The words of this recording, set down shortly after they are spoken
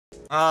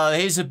Oh,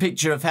 here's a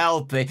picture of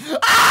Helpy.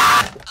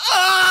 Ah!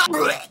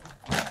 Ah!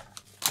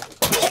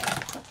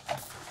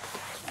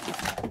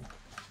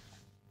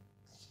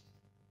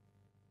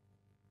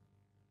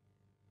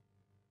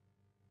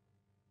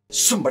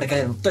 Somebody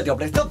get in the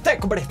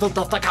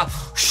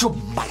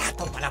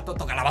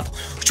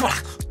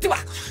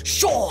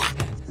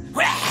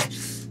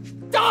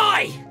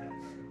die!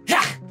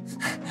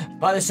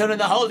 By the Son and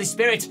the Holy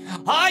Spirit,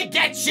 I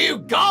get you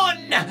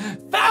gone,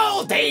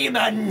 foul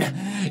demon!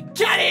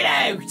 Get it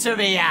out of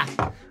here!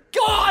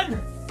 Go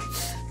on!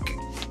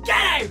 Get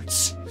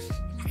out!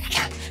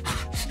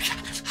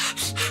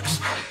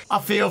 I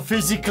feel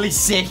physically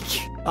sick.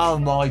 Oh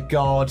my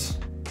God.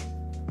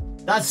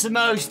 That's the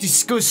most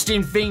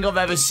disgusting thing I've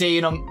ever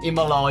seen in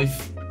my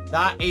life.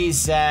 That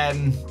is,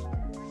 that's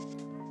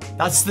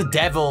the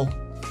devil.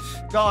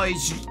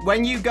 Guys,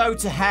 when you go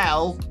to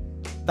hell,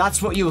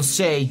 that's what you'll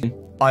see.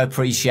 I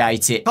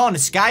appreciate it. Can't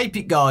escape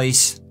it,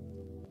 guys.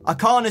 I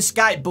can't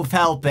escape Buff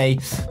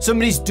Helpy.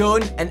 Somebody's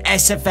done an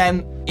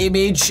SFM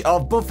image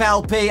of Buff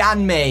Helpy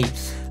and me.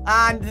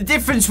 And the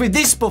difference with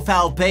this Buff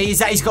Helpy is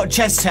that he's got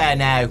chest hair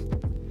now.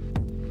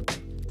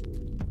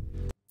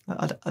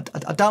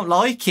 I don't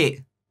like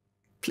it.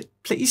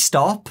 Please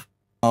stop.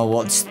 Oh,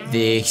 what's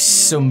this?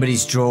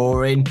 Somebody's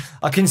drawing.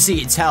 I can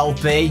see it's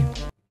Helpy.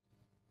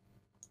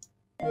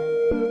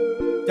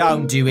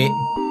 Don't do it.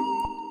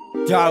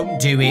 Don't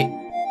do it.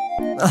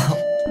 Oh.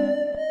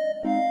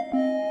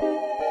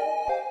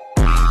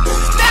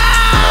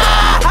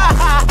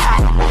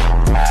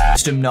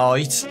 Custom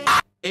night.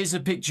 Here's a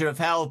picture of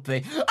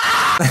Helpy.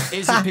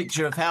 Here's a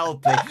picture of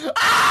Helpy.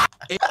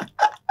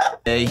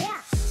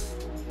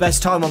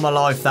 Best time of my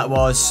life that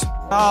was.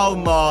 Oh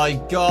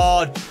my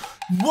God.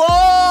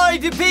 Why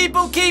do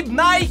people keep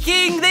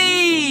making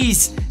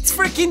these? It's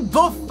freaking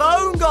Buff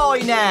Phone Guy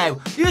now.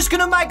 You're just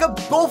gonna make a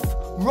buff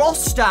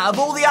roster of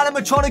all the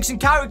animatronics and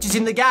characters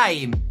in the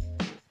game.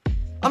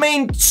 I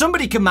mean,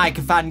 somebody can make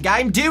a fan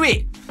game. Do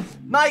it.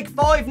 Make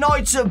 5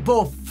 Nights at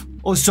Buff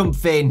or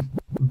something.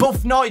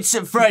 Buff Nights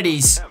at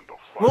Freddy's.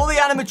 All the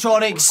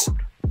animatronics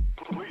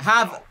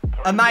have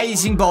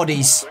amazing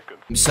bodies.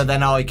 So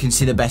then I can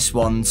see the best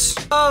ones.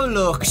 Oh,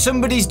 look.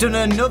 Somebody's done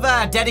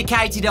another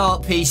dedicated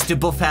art piece to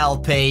Buff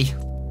Helpy.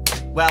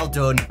 Well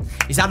done.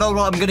 Is that all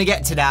right I'm going to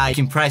get today?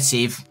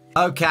 Impressive.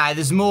 Okay,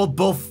 there's more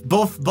Buff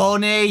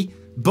Bunny,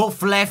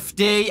 Buff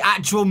Lefty,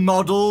 actual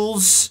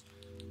models.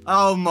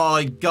 Oh,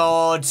 my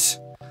God.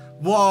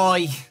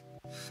 Why?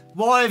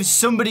 Why has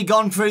somebody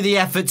gone through the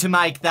effort to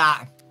make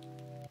that?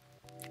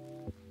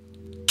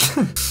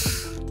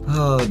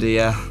 Oh,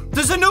 dear.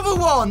 There's another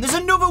one. There's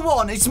another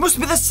one. It must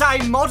be the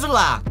same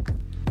modeler.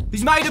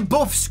 He's made a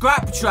Buff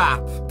Scrap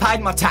Trap.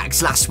 Paid my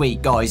tax last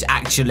week, guys,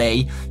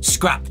 actually.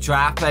 Scrap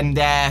Trap, and,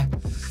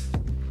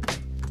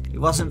 it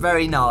wasn't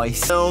very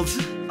nice.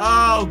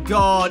 Oh,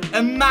 God.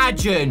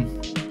 Imagine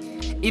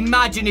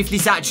if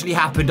this actually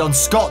happened on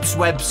Scott's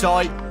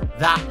website.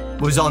 That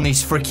was on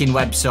his freaking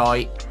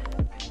website.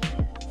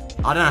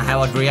 I don't know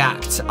how I'd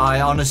react.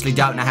 I honestly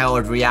don't know how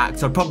I'd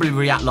react. I'd probably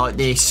react like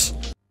this.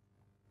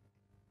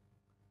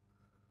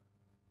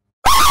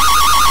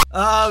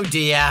 Oh,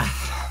 dear.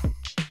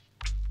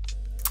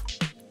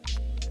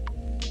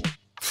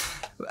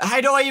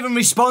 How do I even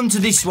respond to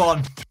this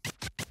one?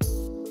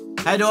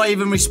 How do I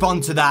even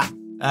respond to that?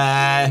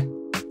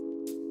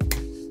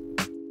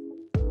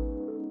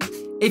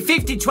 If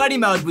 50-20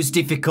 mode was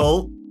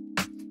difficult,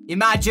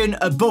 imagine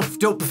a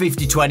buffed up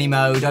 50-20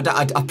 mode.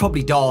 I'd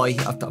probably die.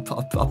 I'd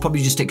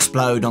probably just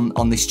explode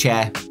on this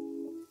chair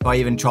if I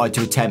even tried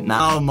to attempt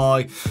that. Oh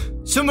my.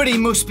 Somebody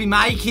must be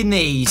making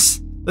these.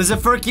 There's a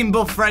freaking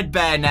Buff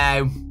Fredbear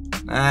now.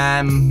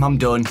 I'm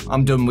done.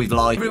 I'm done with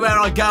life. Everywhere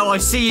I go, I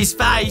see his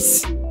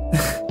face.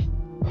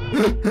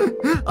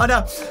 I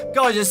know.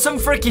 Guys, there's some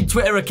freaking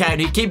Twitter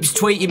account who keeps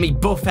tweeting me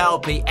Buff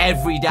Helpy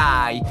every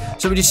day.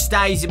 So it just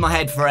stays in my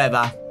head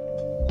forever.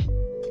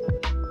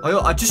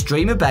 I just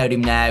dream about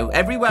him now.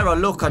 Everywhere I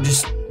look, I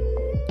just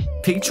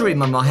picture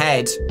him on my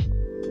head.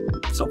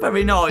 It's not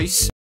very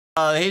nice.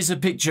 Here's a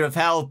picture of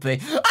Helpy.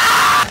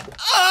 Ah!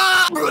 Ah!